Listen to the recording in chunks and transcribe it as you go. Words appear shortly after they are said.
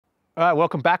All right,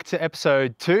 welcome back to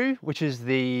episode 2, which is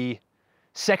the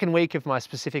second week of my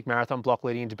specific marathon block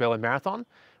leading into Berlin Marathon,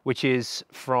 which is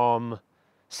from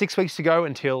 6 weeks to go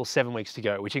until 7 weeks to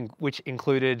go, which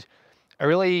included a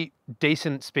really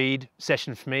decent speed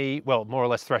session for me, well, more or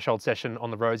less threshold session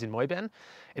on the roads in Moyben.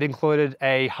 It included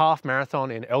a half marathon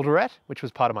in Eldoret, which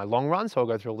was part of my long run, so I'll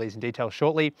go through all these in detail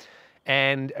shortly,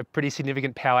 and a pretty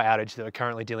significant power outage that we're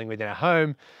currently dealing with in our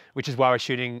home, which is why we're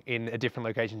shooting in a different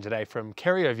location today from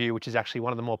Kerio View, which is actually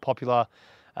one of the more popular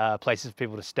places for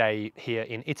people to stay here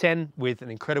in Iten, with an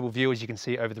incredible view, as you can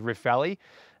see, over the Rift Valley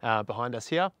behind us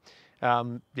here.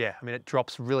 Yeah, I mean, it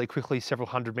drops really quickly, several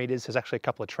hundred meters. There's actually a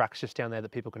couple of tracks just down there that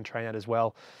people can train at as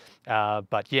well.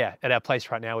 But yeah, at our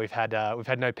place right now, we've had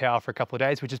no power for a couple of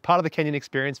days, which is part of the Kenyan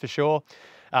experience for sure.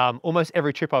 Almost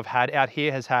every trip I've had out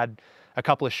here has had a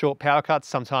couple of short power cuts.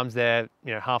 Sometimes they're,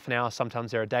 half an hour,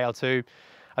 sometimes they're a day or two.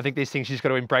 I think these things you just got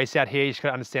to embrace out here. You just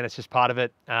got to understand it's just part of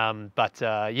it.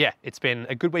 Yeah, it's been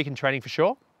a good week in training for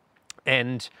sure.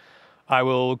 And I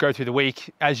will go through the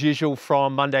week as usual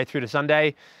from Monday through to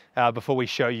Sunday before we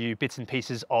show you bits and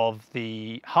pieces of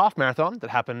the half marathon that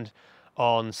happened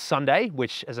on Sunday,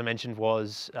 which, as I mentioned,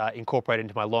 was incorporated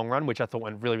into my long run, which I thought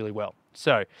went really, really well.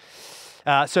 So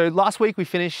last week we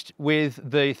finished with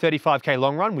the 35K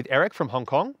long run with Eric from Hong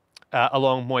Kong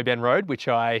along Moyben Road, which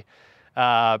I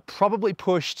probably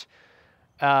pushed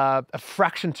a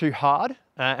fraction too hard.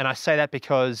 And I say that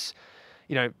because,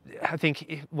 I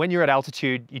think when you're at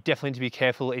altitude, you definitely need to be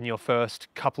careful in your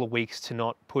first couple of weeks to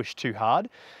not push too hard.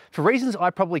 For reasons I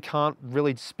probably can't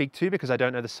really speak to because I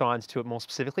don't know the science to it more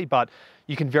specifically, but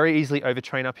you can very easily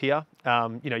overtrain up here.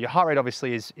 Your heart rate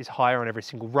obviously is higher on every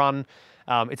single run.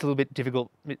 It's a little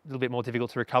bit more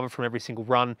difficult to recover from every single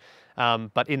run.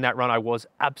 But in that run, I was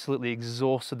absolutely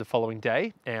exhausted the following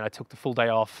day, and I took the full day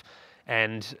off.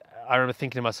 And I remember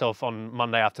thinking to myself on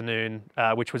Monday afternoon,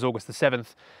 which was August the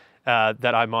 7th,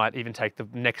 that I might even take the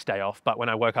next day off. But when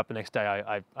I woke up the next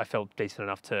day, I felt decent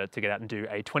enough to get out and do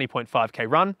a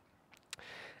 20.5K run.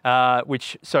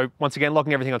 So once again,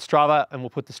 logging everything on Strava, and we'll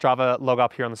put the Strava log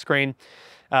up here on the screen.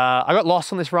 I got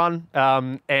lost on this run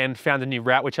and found a new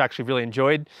route, which I actually really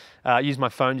enjoyed. Used my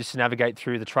phone just to navigate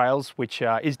through the trails, which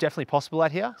is definitely possible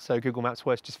out here. So Google Maps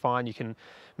works just fine. You can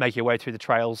make your way through the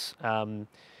trails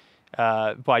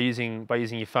by using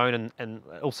your phone, and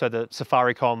also the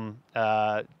Safaricom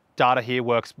data here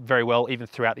works very well even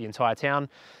throughout the entire town.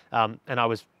 And I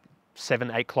was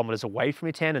 7-8 kilometers away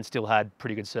from Iten and still had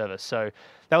pretty good service. So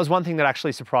that was one thing that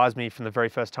actually surprised me from the very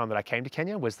first time that I came to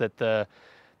Kenya, was that the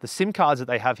SIM cards that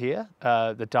they have here,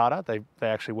 the data, they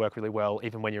actually work really well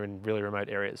even when you're in really remote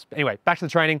areas. But anyway, back to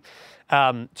the training.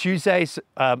 Tuesday's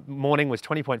morning was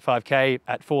 20.5K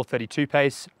at 4:32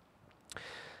 pace.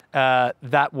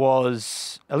 That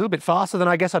was a little bit faster than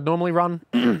I guess I'd normally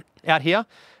run out here.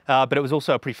 But it was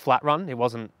also a pretty flat run. It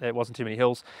wasn't too many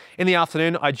hills. In the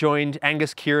afternoon, I joined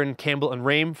Angus, Kieran, Campbell and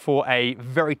Reem for a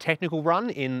very technical run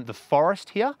in the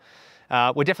forest here.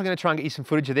 We're definitely going to try and get you some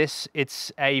footage of this.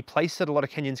 It's a place that a lot of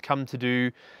Kenyans come to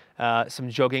do some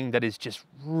jogging that is just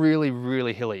really,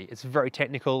 really hilly. It's very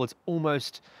technical. It's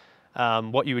almost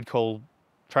what you would call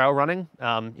trail running.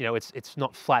 It's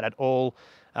not flat at all.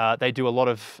 They do a lot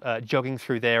of jogging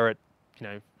through there at,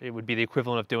 it would be the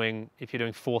equivalent of doing, if you're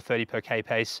doing 4:30 per K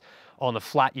pace on the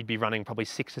flat, you'd be running probably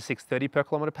 6 to 6:30 per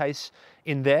kilometer pace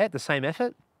in there, the same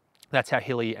effort. That's how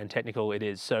hilly and technical it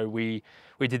is. So we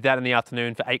did that in the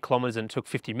afternoon for 8 kilometers and it took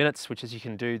 50 minutes, which, as you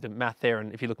can do the math there,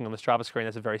 and if you're looking on the Strava screen,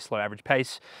 that's a very slow average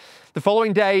pace. The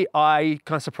following day, I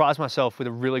kind of surprised myself with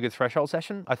a really good threshold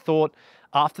session. I thought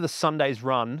after the Sunday's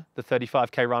run, the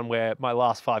 35K run, where my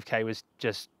last 5K was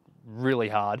just really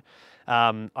hard,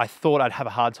 I thought I'd have a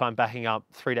hard time backing up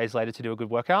 3 days later to do a good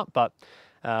workout, but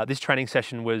this training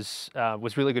session was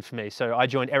really good for me. So I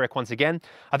joined Eric once again.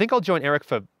 I think I'll join Eric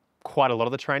for quite a lot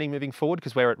of the training moving forward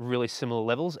because we're at really similar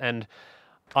levels, and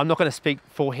I'm not going to speak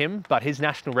for him, but his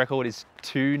national record is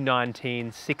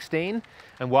 2:19.16,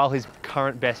 and while his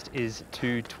current best is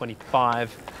 2:25,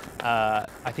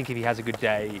 I think if he has a good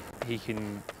day, he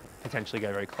can potentially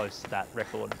go very close to that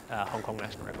record, Hong Kong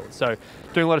national record. So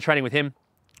doing a lot of training with him.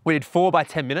 We did 4 by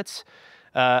 10 minutes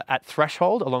at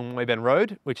threshold along Moyben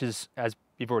Road, which is, as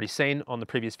you've already seen on the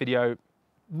previous video,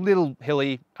 little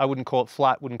hilly. I wouldn't call it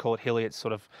flat, wouldn't call it hilly. It's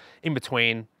sort of in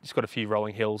between. Just got a few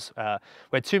rolling hills.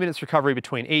 We had 2 minutes recovery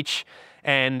between each,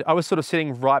 and I was sort of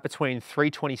sitting right between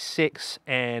 3:26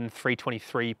 and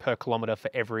 3:23 per kilometer for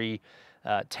every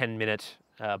 10-minute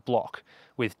block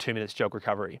with 2 minutes jog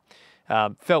recovery.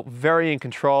 Felt very in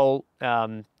control.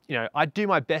 I do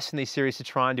my best in these series to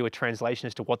try and do a translation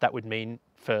as to what that would mean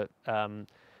for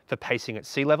pacing at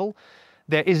sea level.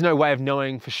 There is no way of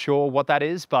knowing for sure what that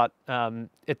is, but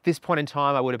at this point in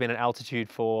time, I would have been at altitude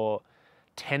for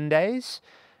 10 days,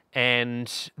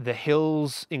 and the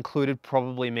hills included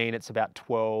probably mean it's about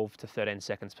 12 to 13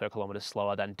 seconds per kilometre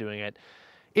slower than doing it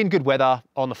in good weather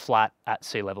on the flat at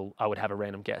sea level, I would have a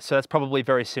random guess. So that's probably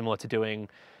very similar to doing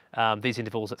these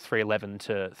intervals at 3:11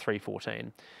 to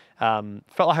 3:14.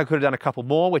 Felt like I could have done a couple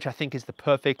more, which I think is the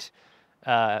perfect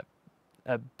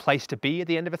place to be at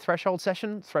the end of a threshold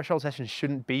session. Threshold sessions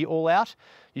shouldn't be all out.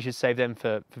 You should save them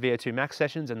for VO2 max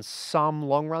sessions and some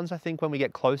long runs, I think, when we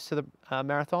get close to the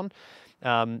marathon.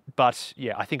 But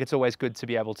yeah, I think it's always good to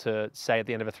be able to say at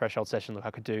the end of a threshold session, look, I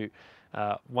could do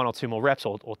 1 or 2 more reps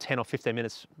or 10 or 15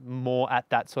 minutes more at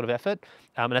that sort of effort.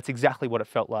 And that's exactly what it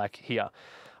felt like here.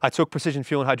 I took precision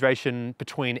fuel and hydration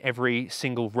between every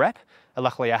single rep.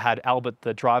 Luckily, I had Albert,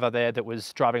 the driver there, that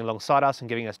was driving alongside us and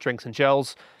giving us drinks and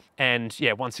gels. And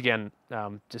yeah, once again,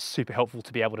 just super helpful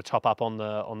to be able to top up on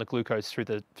the glucose through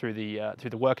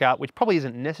the workout, which probably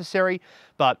isn't necessary,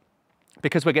 but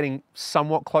because we're getting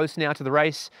somewhat close now to the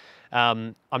race,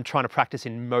 I'm trying to practice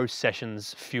in most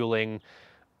sessions fueling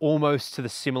almost to the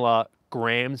similar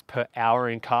grams per hour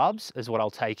in carbs as what I'll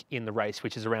take in the race,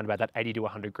 which is around about that 80 to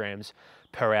 100 grams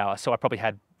per hour. So I probably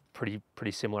had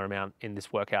pretty similar amount in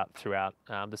this workout throughout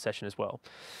the session as well.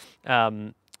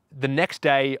 The next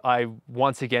day, I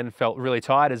once again felt really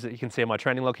tired. As you can see on my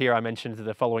training log here, I mentioned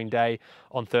the following day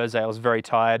on Thursday, I was very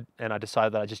tired and I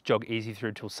decided that I'd just jog easy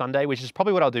through till Sunday, which is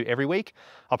probably what I'll do every week.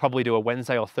 I'll probably do a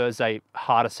Wednesday or Thursday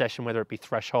harder session, whether it be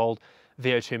threshold,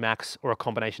 VO2 max, or a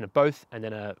combination of both, and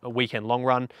then a weekend long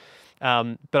run.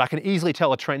 But I can easily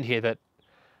tell a trend here that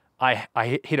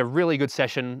I hit a really good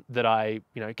session that I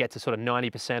get to sort of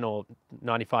 90% or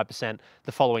 95%.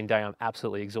 The following day, I'm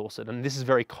absolutely exhausted. And this is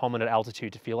very common at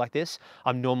altitude to feel like this.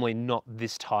 I'm normally not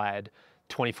this tired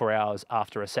 24 hours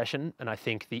after a session. And I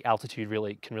think the altitude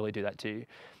can really do that to you.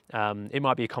 It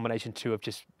might be a combination too of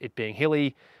just it being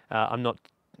hilly. I'm not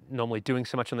normally doing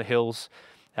so much on the hills.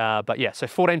 But yeah, so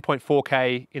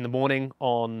 14.4K in the morning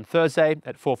on Thursday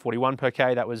at 4:41 per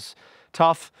K. That was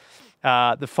tough.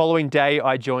 The following day,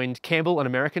 I joined Campbell, an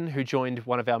American, who joined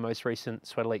one of our most recent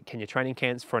Sweat Elite Kenya training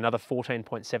camps for another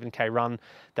 14.7K run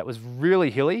that was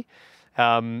really hilly.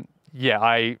 Yeah,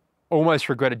 I almost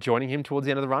regretted joining him towards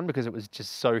the end of the run because it was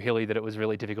just so hilly that it was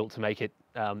really difficult to make it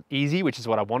easy, which is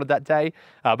what I wanted that day.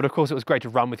 But of course, it was great to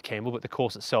run with Campbell, but the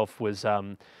course itself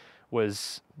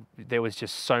there was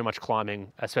just so much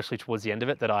climbing, especially towards the end of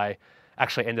it, that I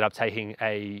actually ended up taking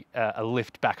a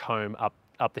lift back home up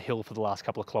the hill for the last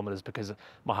couple of kilometers because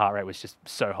my heart rate was just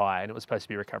so high and it was supposed to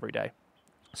be recovery day.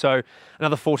 So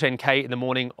another 14K in the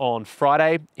morning on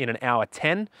Friday in an hour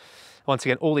 10. Once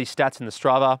again, all these stats in the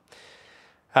Strava.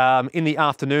 In the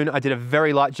afternoon, I did a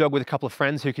very light jog with a couple of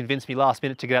friends who convinced me last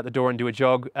minute to get out the door and do a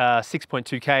jog.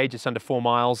 6.2K, just under 4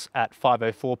 miles at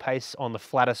 5:04 pace on the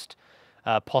flattest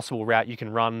possible route you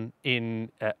can run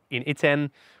in Iten,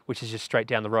 which is just straight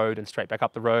down the road and straight back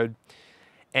up the road.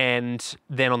 And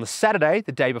then on the Saturday,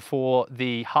 the day before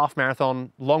the half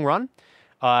marathon long run,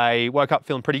 I woke up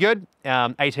feeling pretty good.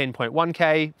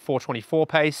 18.1K, 4:24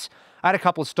 pace. I had a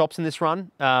couple of stops in this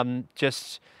run,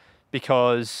 just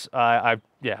because I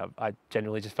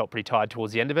genuinely just felt pretty tired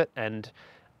towards the end of it. And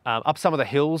up some of the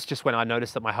hills, just when I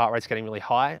noticed that my heart rate's getting really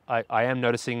high, I am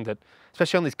noticing that,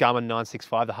 especially on this Garmin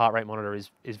 965, the heart rate monitor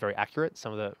is very accurate.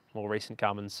 Some of the more recent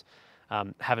Garmin's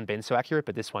haven't been so accurate,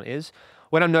 but this one is.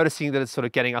 When I'm noticing that it's sort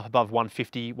of getting up above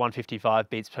 150, 155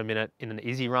 beats per minute in an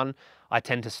easy run, I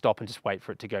tend to stop and just wait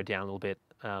for it to go down a little bit.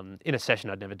 In a session,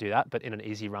 I'd never do that, but in an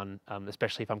easy run,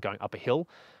 especially if I'm going up a hill,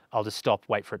 I'll just stop,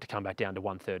 wait for it to come back down to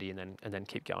 130 and then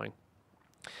keep going.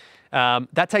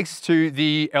 That takes us to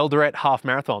the Eldoret half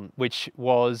marathon, which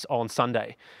was on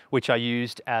Sunday, which I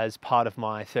used as part of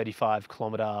my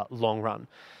 35-kilometer long run.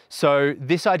 So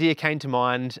this idea came to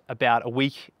mind about a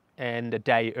week and a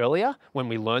day earlier when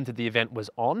we learned that the event was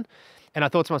on. And I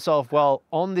thought to myself, well,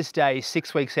 on this day,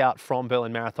 6 weeks out from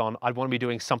Berlin Marathon, I'd want to be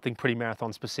doing something pretty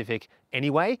marathon specific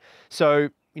anyway. So,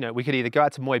 we could either go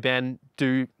out to Moy Ben,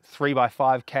 do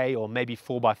 3x5K or maybe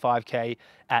 4x5K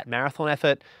at marathon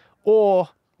effort, or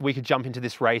we could jump into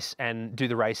this race and do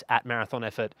the race at marathon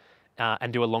effort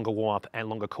and do a longer warm up and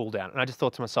longer cool down. And I just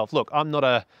thought to myself, look, I'm not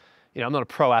a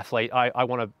pro athlete. I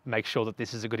want to make sure that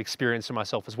this is a good experience for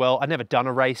myself as well. I'd never done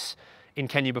a race in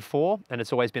Kenya before, and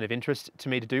it's always been of interest to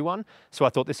me to do one. So I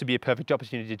thought this would be a perfect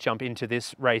opportunity to jump into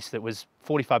this race that was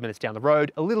 45 minutes down the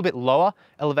road, a little bit lower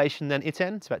elevation than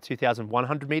Iten. It's about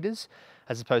 2,100 meters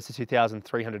as opposed to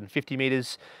 2,350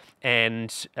 meters.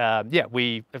 And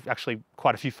we actually,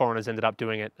 quite a few foreigners ended up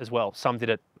doing it as well. Some did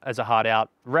it as a hard out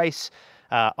race.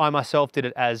 I myself did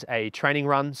it as a training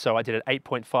run, so I did an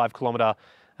 8.5 kilometer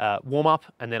warm-up,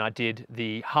 and then I did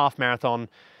the half marathon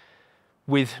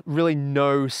with really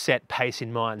no set pace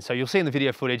in mind. So you'll see in the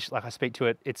video footage, like I speak to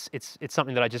it, it's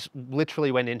something that I just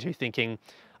literally went into thinking,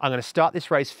 I'm going to start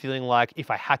this race feeling like if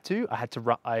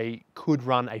I could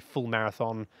run a full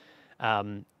marathon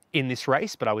in this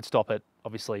race, but I would stop at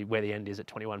obviously where the end is at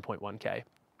 21.1K.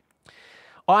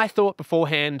 I thought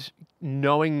beforehand,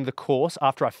 knowing the course,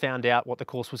 after I found out what the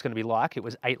course was going to be like, it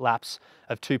was 8 laps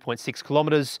of 2.6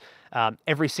 kilometers.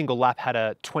 Every single lap had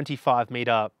a 25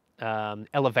 meter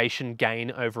elevation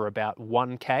gain over about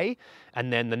 1K,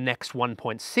 and then the next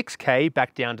 1.6K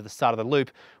back down to the start of the loop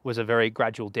was a very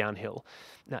gradual downhill.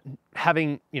 Now,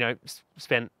 having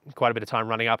spent quite a bit of time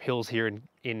running up hills here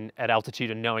at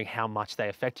altitude and knowing how much they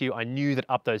affect you, I knew that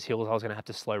up those hills I was going to have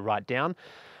to slow right down.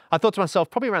 I thought to myself,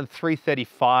 probably around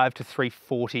 335 to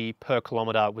 340 per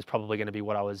kilometer was probably going to be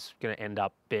what I was going to end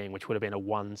up being, which would have been a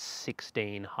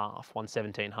 116 half,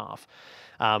 117 half,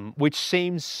 which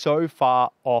seems so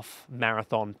far off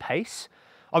marathon pace.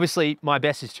 Obviously, my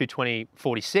best is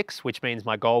 220.46, which means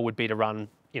my goal would be to run,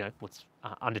 what's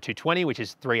under 220, which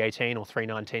is 318 or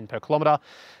 319 per kilometer.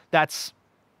 That's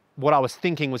what I was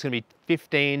thinking was going to be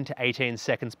 15 to 18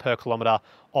 seconds per kilometer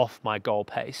off my goal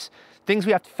pace. Things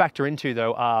we have to factor into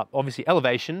though are obviously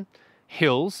elevation,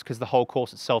 hills, because the whole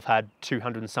course itself had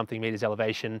 200 and something meters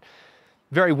elevation.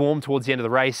 Very warm towards the end of the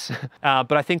race,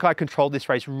 but I think I controlled this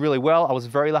race really well. I was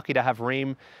very lucky to have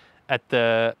Reem at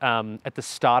the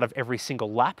start of every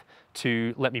single lap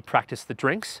to let me practice the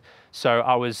drinks. So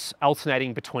I was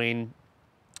alternating between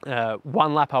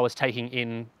one lap I was taking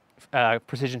in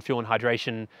Precision Fuel and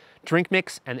Hydration drink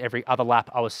mix, and every other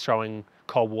lap I was throwing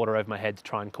cold water over my head to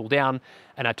try and cool down.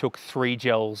 And I took 3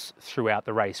 gels throughout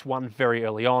the race. One very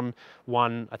early on,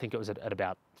 one I think it was at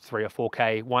about 3 or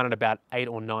 4K, one at about 8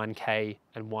 or 9K,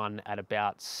 and one at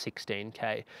about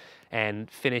 16K.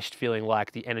 And finished feeling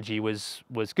like the energy was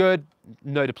good,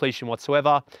 no depletion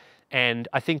whatsoever. And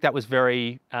I think that was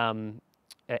very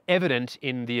evident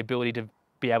in the ability to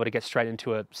be able to get straight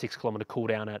into a 6 kilometer cool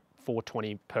down at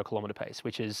 420 per kilometer pace,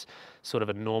 which is sort of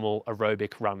a normal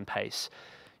aerobic run pace.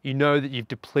 You know that you've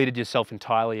depleted yourself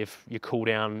entirely if your cool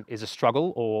down is a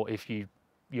struggle, or if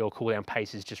your cool down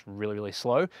pace is just really, really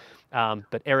slow.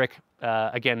 But Eric,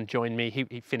 again, joined me.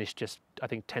 He finished just, I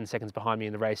think, 10 seconds behind me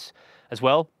in the race as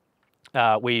well.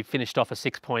 We finished off a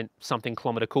 6-point-something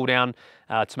kilometer cool down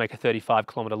to make a 35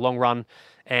 kilometer long run.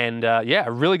 And yeah,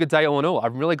 a really good day all in all.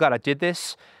 I'm really glad I did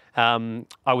this.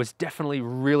 I was definitely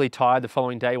really tired the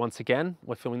following day once again.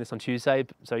 We're filming this on Tuesday,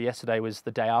 so yesterday was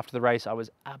the day after the race. I was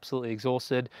absolutely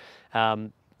exhausted.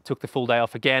 Took the full day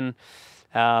off again.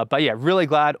 But yeah, really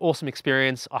glad, awesome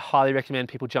experience. I highly recommend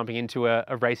people jumping into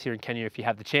a race here in Kenya if you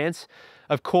have the chance.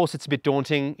 Of course, it's a bit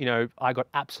daunting. I got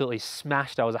absolutely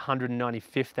smashed. I was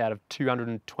 195th out of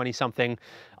 220 something.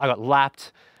 I got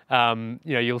lapped.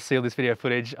 You'll see all this video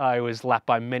footage. I was lapped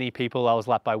by many people. I was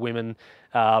lapped by women.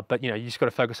 But you just got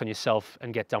to focus on yourself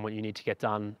and get done what you need to get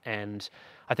done. And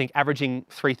I think averaging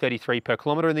 333 per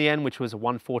kilometer in the end, which was a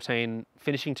 114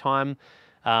 finishing time,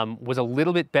 was a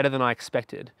little bit better than I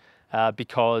expected.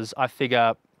 Because I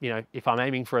figure, if I'm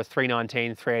aiming for a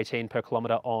 319, 318 per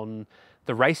kilometer on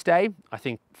the race day, I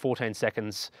think 14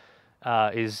 seconds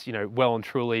is well and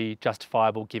truly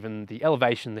justifiable given the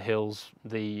elevation, the hills,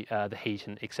 the heat,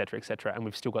 and et cetera, and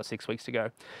we've still got 6 weeks to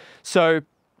go. So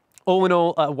all in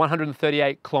all, a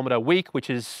 138 kilometer week, which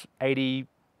is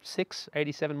 86,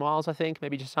 87 miles, I think,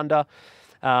 maybe just under.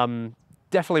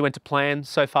 Definitely went to plan.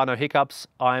 So far, no hiccups.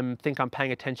 I think I'm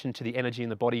paying attention to the energy in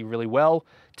the body really well,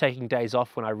 taking days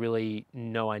off when I really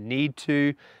know I need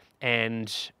to, and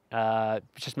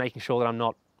just making sure that I'm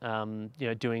not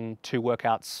doing 2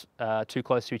 workouts too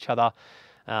close to each other.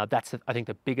 That's, I think,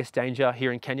 the biggest danger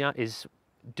here in Kenya is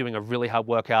doing a really hard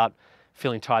workout,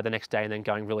 feeling tired the next day, and then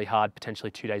going really hard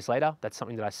potentially 2 days later. That's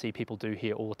something that I see people do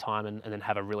here all the time and then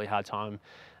have a really hard time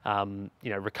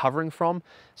recovering from.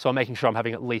 So I'm making sure I'm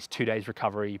having at least 2 days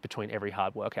recovery between every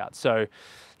hard workout. So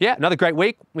yeah, another great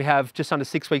week. We have just under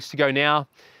 6 weeks to go now.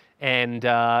 And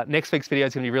next week's video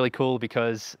is going to be really cool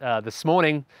because this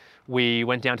morning we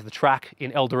went down to the track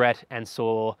in Eldoret and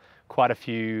saw quite a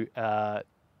few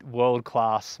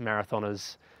world-class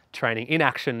marathoners training in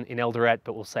action in Eldoret,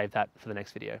 but we'll save that for the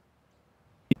next video.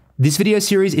 This video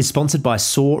series is sponsored by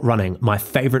Soar Running, my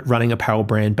favorite running apparel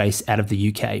brand based out of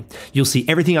the UK. You'll see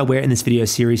everything I wear in this video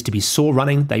series to be Soar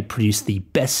Running. They produce the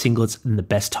best singlets and the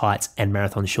best tights and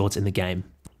marathon shorts in the game.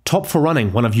 Top for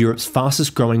Running, one of Europe's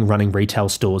fastest growing running retail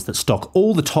stores that stock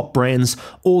all the top brands,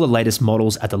 all the latest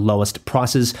models at the lowest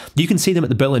prices. You can see them at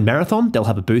the Berlin Marathon. They'll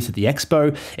have a booth at the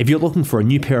expo. If you're looking for a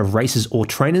new pair of races or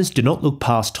trainers, do not look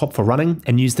past Top for Running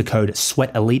and use the code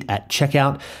SWEATELITE at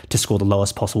checkout to score the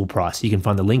lowest possible price. You can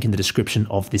find the link in the description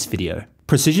of this video.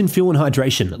 Precision Fuel and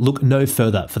Hydration, look no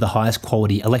further for the highest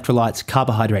quality electrolytes,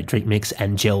 carbohydrate drink mix,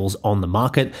 and gels on the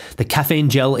market. The caffeine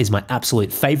gel is my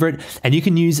absolute favorite, and you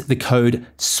can use the code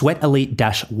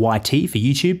SWEATELITE-YT for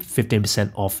YouTube,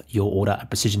 15% off your order at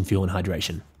Precision Fuel and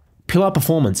Hydration. Pillar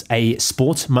Performance, a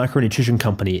sports micronutrition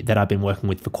company that I've been working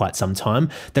with for quite some time,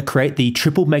 that create the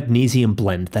triple magnesium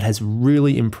blend that has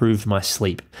really improved my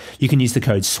sleep. You can use the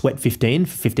code SWEAT15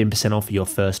 for 15% off your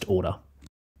first order.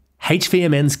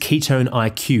 HVMN's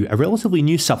Ketone-IQ, a relatively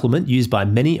new supplement used by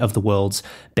many of the world's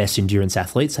best endurance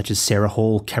athletes, such as Sarah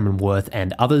Hall, Cameron Worth,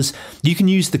 and others. You can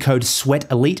use the code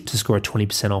SWEATELITE to score a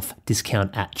 20% off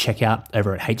discount at checkout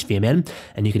over at HVMN,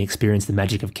 and you can experience the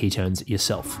magic of ketones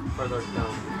yourself.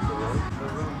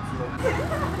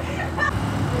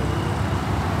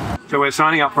 So we're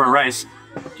signing up for a race.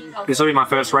 This will be my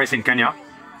first race in Kenya.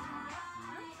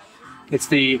 It's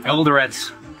the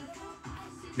Eldoret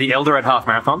Half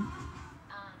Marathon,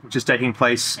 which is taking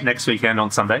place next weekend on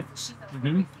Sunday.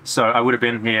 So I would have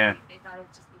been here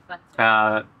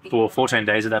for 14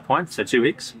 days at that point, so 2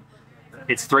 weeks.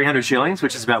 It's 300 shillings,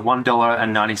 which is about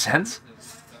 $1.90.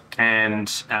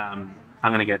 And I'm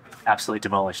going to get absolutely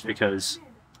demolished because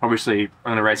obviously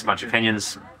I'm going to race a bunch of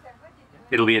Kenyans.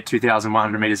 It'll be at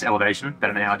 2,100 meters elevation,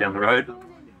 about an hour down the road.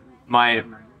 I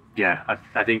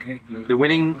think the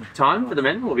winning time for the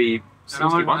men will be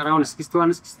 61. Around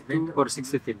 61, 62 or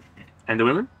 63. And the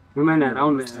women? Women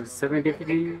around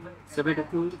 73,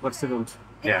 72 or 70.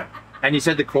 Yeah. And you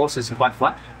said the course is quite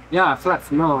flat? Yeah, flat,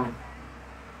 no.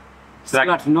 So that,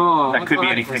 flat, no. That could be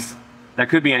anything. That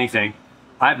could be anything.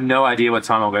 I have no idea what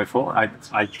time I'll go for.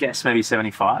 I guess maybe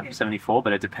 75, 74,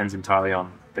 but it depends entirely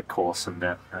on the course and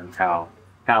how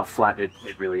flat it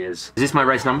really is. Is this my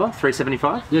race number,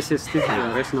 375? Yes, this is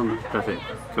the race number. Perfect,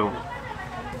 cool.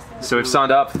 So we've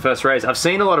signed up for the first race. I've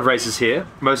seen a lot of races here,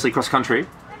 mostly cross country,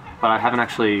 but I haven't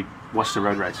actually watched a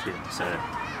road race yet. So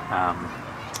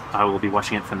I will be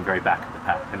watching it from the very back of the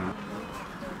pack.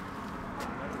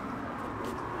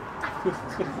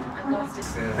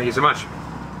 Thank you so much.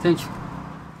 Thank you.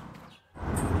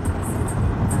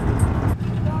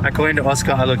 According to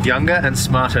Oscar, I look younger and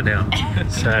smarter now.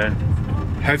 So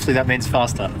hopefully that means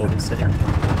faster.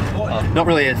 Not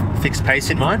really a fixed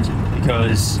pace in mind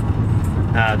because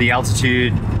the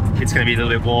altitude, it's going to be a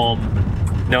little bit warm,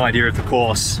 no idea of the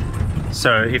course.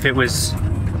 So if it was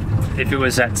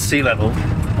at sea level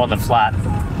on the flat,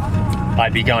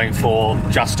 I'd be going for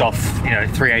just off,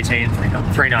 318,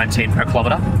 319 per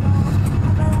kilometer.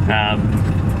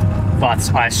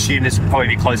 But I assume this would probably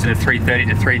be closer to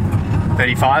 330 to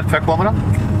 335 per kilometer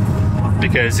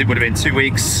because it would have been 2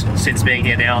 weeks since being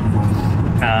here now.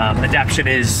 Adaptation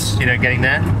is, getting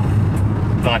there.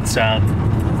 But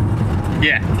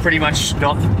yeah, pretty much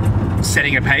not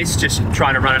setting a pace, just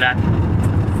trying to run it at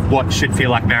what should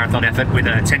feel like marathon effort with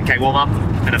a 10K warm-up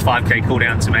and a 5K cool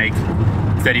down to make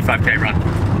 35K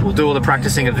run. We'll do all the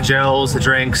practicing of the gels, the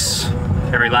drinks,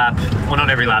 every lap. Well, not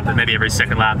every lap, but maybe every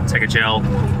second lap, take a gel,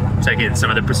 take in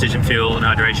some of the precision fuel and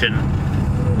hydration,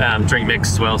 drink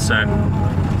mix as well. So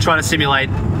trying to simulate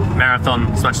marathon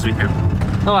as much as we can.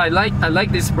 Oh, I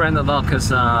like this brand a lot because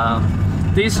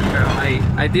this year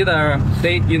I did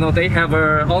they have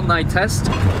a online test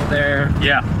there.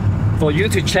 Yeah. For you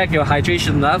to check your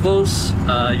hydration levels,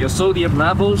 your sodium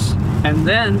levels, and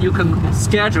then you can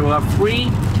schedule a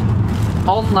free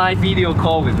online video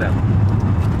call with them.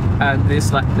 And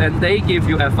then they give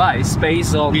you advice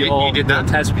based on you did that?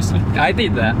 test result. I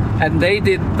did that, and they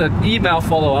did the email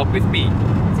follow up with me.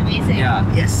 It's amazing.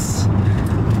 Yeah. Yes.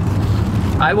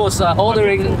 I was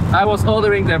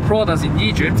ordering their products in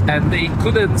Egypt, and they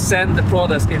couldn't send the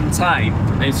products in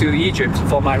time into Egypt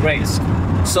for my race.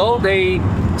 So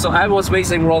I was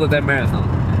racing Rotterdam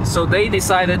Marathon. So they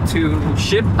decided to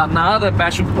ship another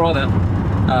batch of product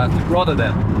to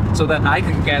Rotterdam so that I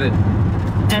can get it.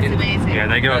 That's amazing. Yeah,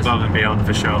 they go above and beyond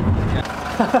for sure.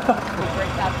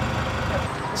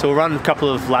 So we'll run a couple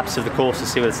of laps of the course to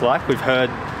see what it's like. We've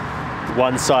heard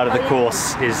one side of the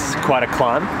course is quite a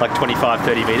climb, like 25,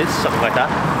 30 meters, something like that,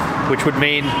 which would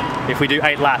mean if we do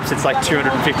 8 laps, it's like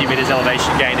 250 meters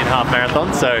elevation gain in half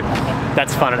marathon. So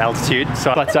that's fun at altitude.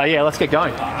 But yeah, let's get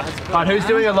going. All right, who's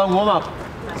doing a long warm up?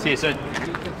 See you soon.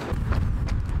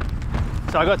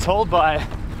 So I got told by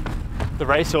the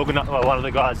race one of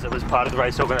the guys that was part of the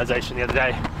race organization the other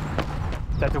day,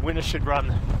 that the winner should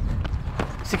run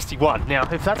 60 61. Now,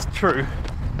 if that's true,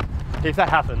 if that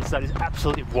happens, that is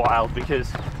absolutely wild, because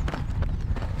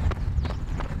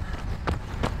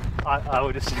I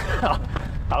would assume,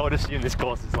 I would assume this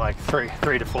course is like 3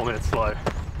 to 4 minutes slow.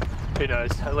 Who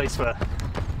knows? At least for a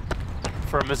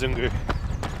Mzungu.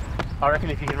 I reckon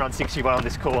if you can run 61 on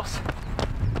this course,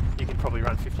 you can probably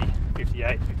run 50,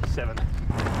 58, 57.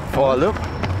 For a loop,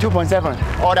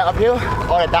 2.7. All the uphill,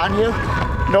 all the downhill,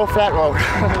 no flat road.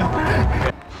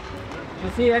 You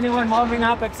see anyone warming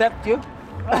up except you?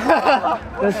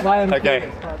 That's why I'm Okay.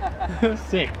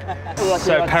 Sick.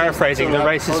 So paraphrasing, the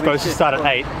race is supposed to start at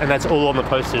 8, and that's all on the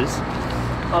posters.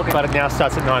 Okay. But it now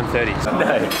starts at 9:30.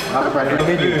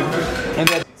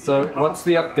 So what's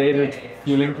the updated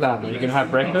fueling plan? Are you gonna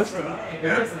have breakfast?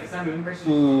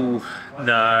 Ooh,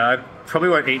 no, I probably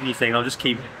won't eat anything. I'll just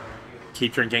keep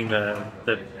drinking the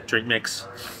drink mix.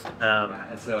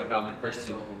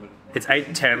 It's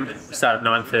 8:10. Start at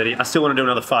 9:30. I still want to do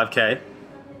another 5k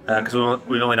because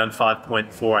we've only done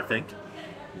 5.4, I think.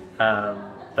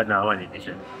 But no, I won't eat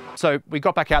anything. So we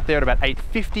got back out there at about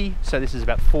 8:50, so this is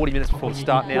about 40 minutes before the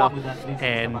start now,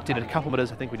 and did a couple of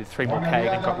minutes. I think we did 3 more K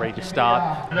and got ready to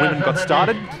start. Women got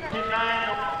started.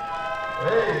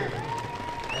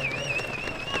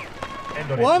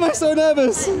 Why am I so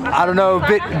nervous? I don't know,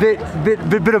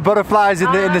 bit of butterflies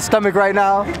in the stomach right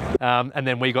now. And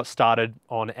then we got started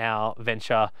on our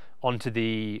venture onto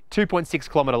the 2.6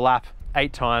 kilometre lap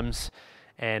 8 times.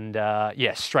 And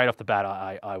yeah, straight off the bat,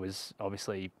 I was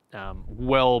obviously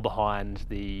well behind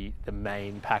the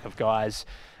main pack of guys.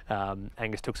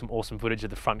 Angus took some awesome footage of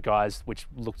the front guys, which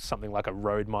looked something like a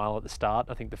road mile at the start.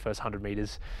 I think the first 100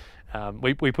 metres.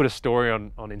 We put a story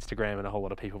on Instagram, and a whole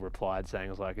lot of people replied saying, "I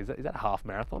was like, is that a half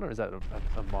marathon or is that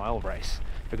a mile race?"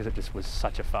 Because it just was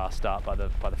such a fast start by the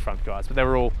front guys. But they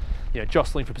were all,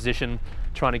 jostling for position,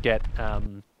 trying to get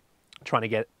in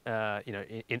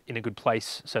a good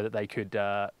place so that they could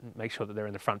make sure that they're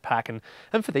in the front pack. And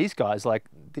for these guys, like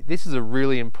this is a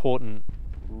really important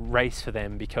race for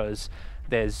them, because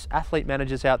there's athlete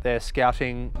managers out there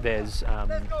scouting. There's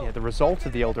the result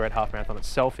of the Eldoret half marathon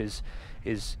itself is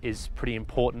pretty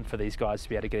important for these guys to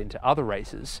be able to get into other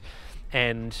races.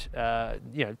 And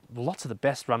lots of the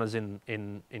best runners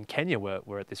in Kenya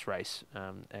were at this race.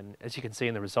 And as you can see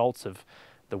in the results of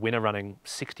the winner running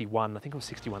 61, I think it was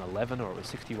 61:11 or it was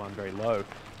 61 very low,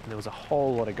 and there was a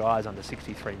whole lot of guys under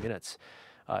 63 minutes.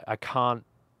 I can't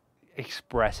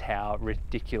express how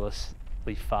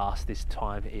ridiculously fast this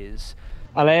time is.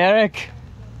 Hello, Eric.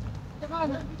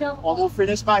 Almost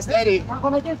finished my steady.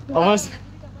 Almost.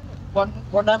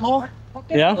 One time more.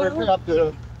 Yeah.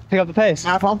 Pick up the pace.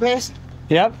 Marathon pace.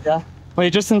 Yep. Yeah. Well,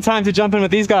 you're just in time to jump in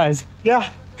with these guys. Yeah.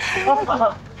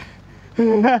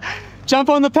 Jump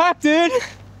on the pack, dude.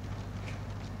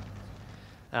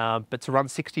 But to run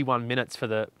 61 minutes for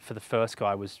the first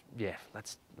guy was,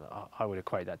 I would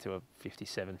equate that to a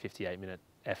 57, 58 minute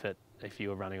effort if you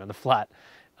were running on the flat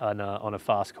on a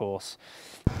fast course.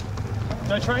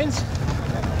 No trains?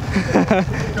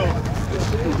 Cool.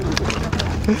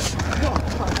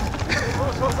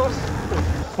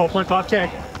 4.5k.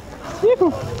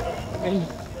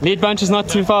 Lead bunch is not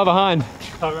too far behind.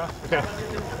 Oh, right. Okay.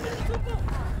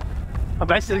 I'm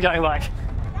basically going like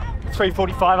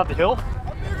 3:45 up the hill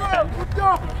and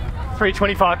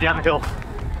 3:25 down the hill.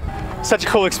 Such a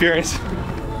cool experience.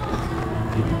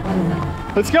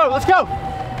 Let's go, let's go!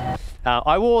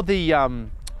 I wore the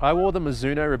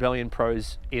Mizuno Rebellion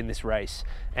Pros in this race,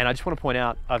 and I just want to point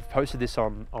out, I've posted this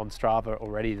on Strava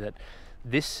already, that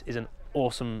this is an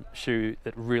awesome shoe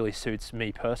that really suits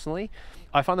me personally.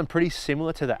 I find them pretty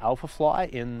similar to the Alpha Fly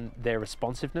in their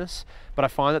responsiveness, but I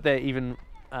find that they even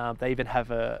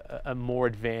have a more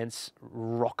advanced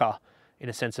rocker, in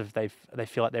a sense of they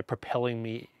feel like they're propelling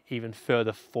me even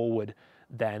further forward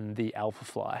than the Alpha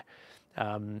Fly.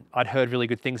 I'd heard really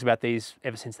good things about these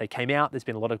ever since they came out. There's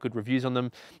been a lot of good reviews on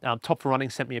them. Top for Running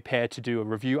sent me a pair to do a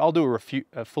review. I'll do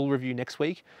a full review next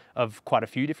week of quite a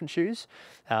few different shoes.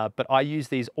 But I use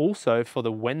these also for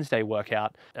the Wednesday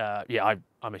workout.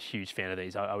 I'm a huge fan of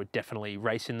these. I would definitely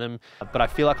race in them, but I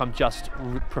feel like I'm just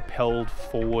propelled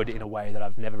forward in a way that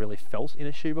I've never really felt in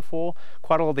a shoe before.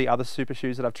 Quite a lot of the other super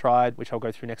shoes that I've tried, which I'll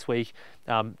go through next week,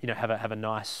 have a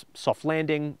nice soft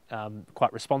landing,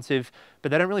 quite responsive,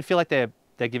 but they don't really feel like they're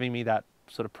giving me that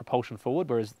sort of propulsion forward,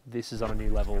 whereas this is on a new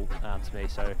level to me.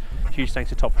 So huge thanks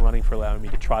to Top for Running for allowing me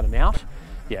to try them out.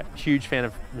 Yeah, huge fan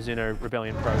of Mizuno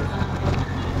Rebellion Pro.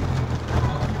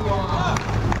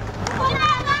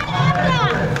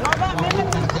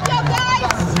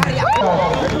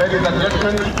 Ladies and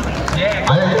gentlemen,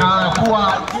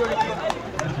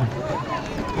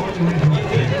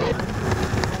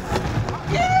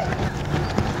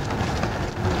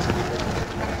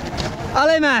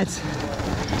 Allez, Matt!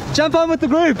 Jump on with the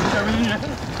group!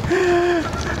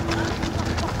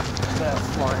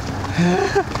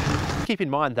 Keep in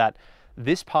mind that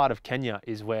this part of Kenya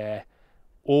is where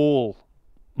all,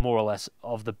 more or less,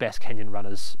 of the best Kenyan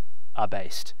runners are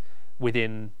based,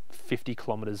 within 50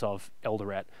 kilometers of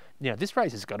Eldoret. You know, this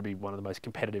race has got to be one of the most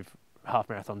competitive half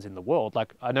marathons in the world.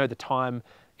 Like, I know the time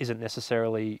isn't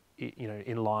necessarily, you know,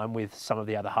 in line with some of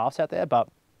the other halves out there, but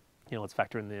you know, let's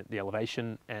factor in the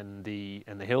elevation and the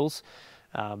hills.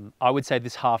 I would say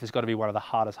this half has got to be one of the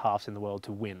hardest halves in the world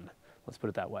to win. Let's put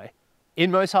it that way.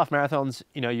 In most half marathons,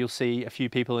 you know, you'll see a few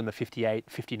people in the 58,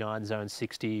 59 zone,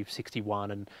 60,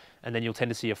 61, and then you'll tend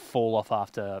to see a fall off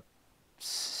after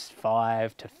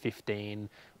 5 to 15,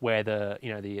 where the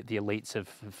elites have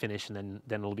finished, and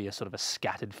then it'll be a sort of a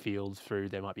scattered field through.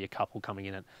 There might be a couple coming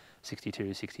in at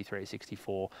 62, 63,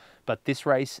 64. But this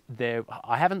race,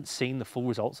 I haven't seen the full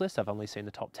results list. I've only seen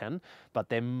the top 10, but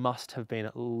there must have been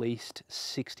at least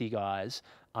 60 guys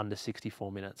under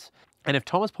 64 minutes. And if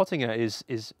Thomas Pottinger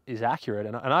is accurate,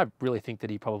 and I really think that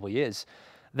he probably is,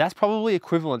 that's probably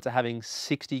equivalent to having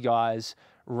 60 guys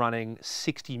running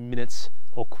 60 minutes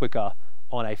or quicker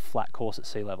on a flat course at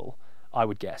sea level, I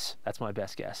would guess. That's my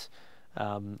best guess.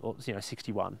 Or, you know,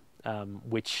 61,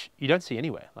 which you don't see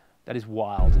anywhere. That is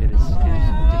wild. It is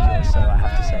ridiculous. So I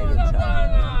have to say that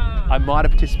I might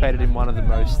have participated in one of the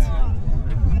most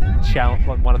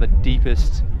one of the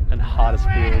deepest and hardest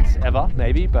fields ever,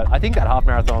 maybe. But I think that half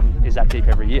marathon is that deep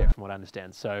every year, from what I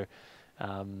understand. So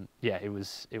yeah, it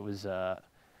was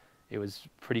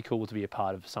pretty cool to be a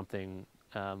part of something,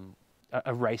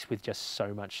 a race with just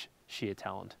so much sheer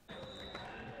talent.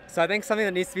 So I think something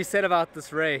that needs to be said about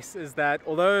this race is that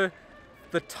although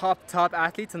the top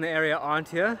athletes in the area aren't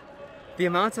here, the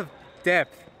amount of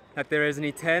depth that there is in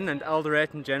E10 and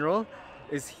Eldoret in general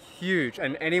is huge,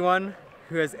 and anyone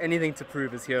who has anything to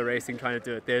prove is here racing, trying to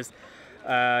do it. There's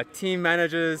team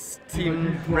managers,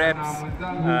 team reps,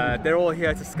 they're all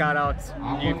here to scout out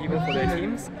new people for their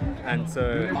teams, and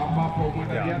so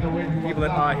yeah, people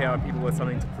that are here are people with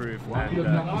something to prove, and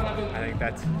I think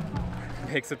that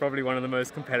makes it probably one of the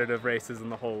most competitive races in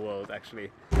the whole world,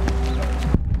 actually.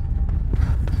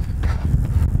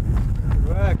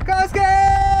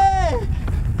 Koski!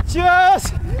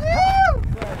 Cheers!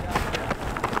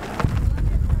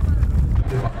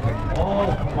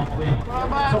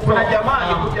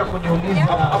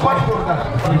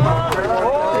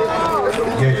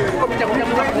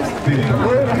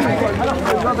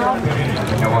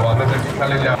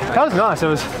 That was nice. It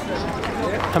was,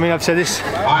 I mean, I've said this,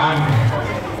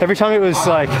 every time it was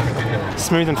like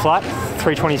smooth and flat,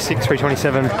 326,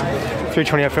 327,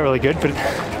 320, I felt really good, but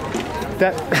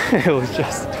that, it was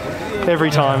just, every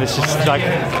time it's just like,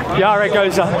 the heart rate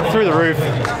goes up through the roof,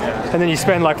 and then you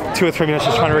spend like 2 or 3 minutes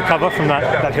just trying to recover from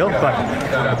that hill, but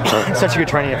it's such a good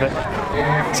training effort.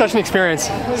 Such an experience,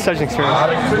 such an experience.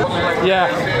 Yeah,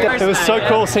 it was so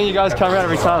cool seeing you guys come around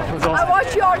every time. It was awesome. I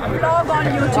watched your vlog on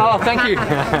YouTube. Oh, thank you.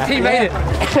 He made it.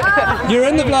 You're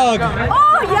in the vlog!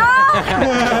 Oh, yeah!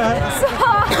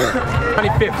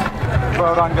 25th.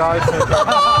 Well done, guys.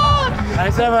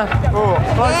 Thanks, Emma. Oh,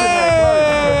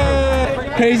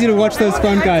 Crazy to watch those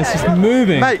front guys just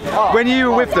moving. Mate, when you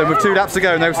were with them with 2 laps to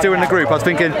go and they were still in the group, I was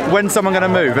thinking, when's someone going to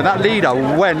move? And that leader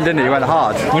went, didn't he? He went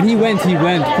hard. When he went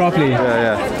properly.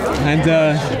 Yeah. And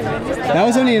that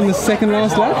was only in the second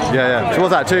last lap? Yeah. So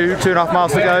what was that, 2.5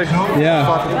 miles to go?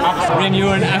 Yeah. Rin, you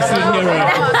were an absolute hero.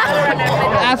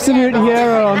 Absolute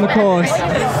hero on the course.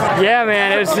 Yeah,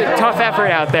 man, it was a tough effort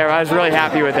out there. I was really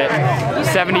happy with it.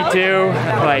 72,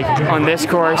 like on this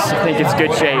course, I think it's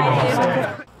good shape.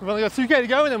 We've only got 2K to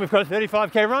go, and then we've got a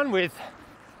 35K run with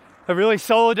a really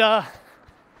solid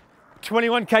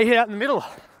 21K hit out in the middle.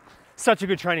 Such a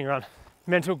good training run.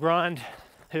 Mental grind,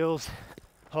 hills,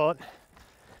 hot,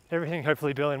 everything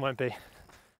hopefully Berlin won't be.